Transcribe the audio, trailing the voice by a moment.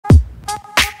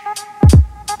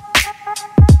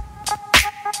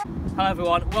Hello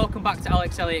everyone, welcome back to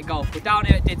AlexElliottGolf. We're down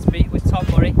here at Didsbury with Tom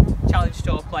Murray, Challenge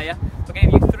Tour player. We're going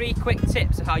to give you 3 quick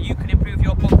tips of how you can improve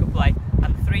your bunker play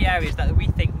and the 3 areas that we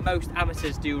think most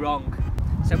amateurs do wrong.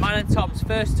 So mine and Tom's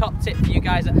first top tip for you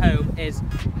guys at home is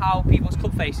how people's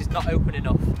club face is not open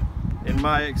enough. In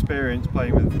my experience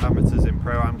playing with amateurs in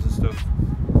pro-ams and stuff,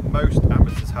 most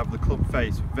amateurs have the club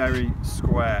face very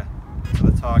square to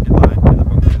the target line in the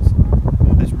bunkers.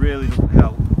 This really doesn't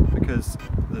help because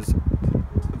there's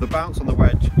the bounce on the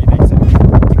wedge you need to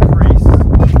increase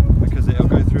because it'll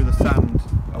go through the sand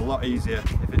a lot easier.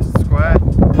 If it's square,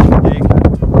 dig,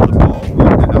 the ball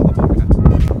won't get out the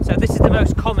bunker. So this is the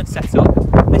most common setup.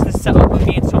 This is the setup that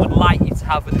me and Tom would like you to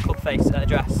have with the club face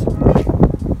address.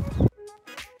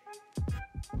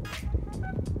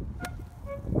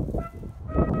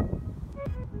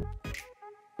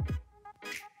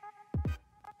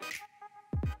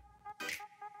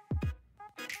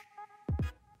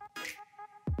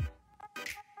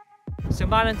 So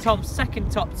mine and Tom's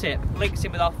second top tip links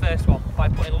in with our first one by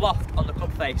putting loft on the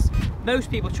club face.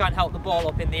 Most people try and help the ball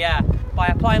up in the air. By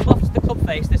applying loft to the club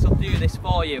face, this will do this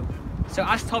for you. So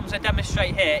as Tom's going to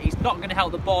demonstrate here, he's not going to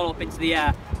help the ball up into the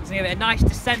air. He's going to give it a nice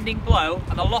descending blow,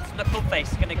 and the loft on the club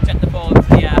face is going to jet the ball into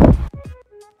the air.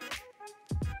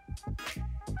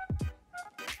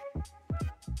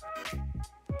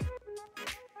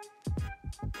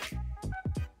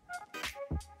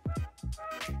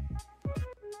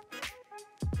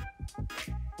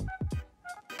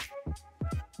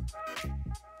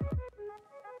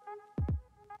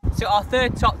 So our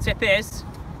third top tip is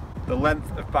the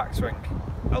length of backswing.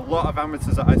 A lot of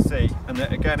amateurs that I see, and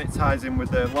again it ties in with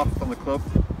the loft on the club,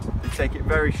 they take it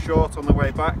very short on the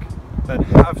way back, then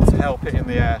have to help it in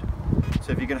the air.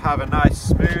 So if you can have a nice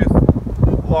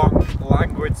smooth, long,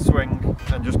 languid swing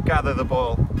and just gather the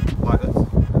ball like this.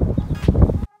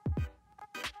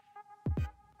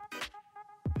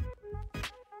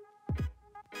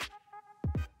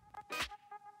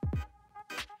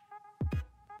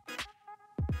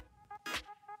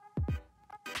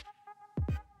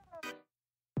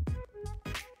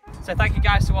 So thank you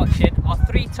guys for watching. Our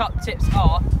 3 top tips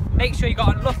are: make sure you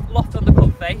got enough loft on the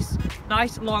club face,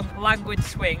 nice long languid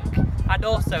swing, and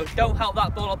also don't help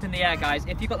that ball up in the air, guys.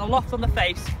 If you've got the loft on the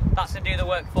face, that's going to do the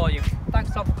work for you.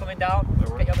 Thanks Tom for coming down.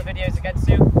 Get you on the videos again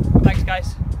soon. Thanks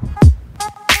guys.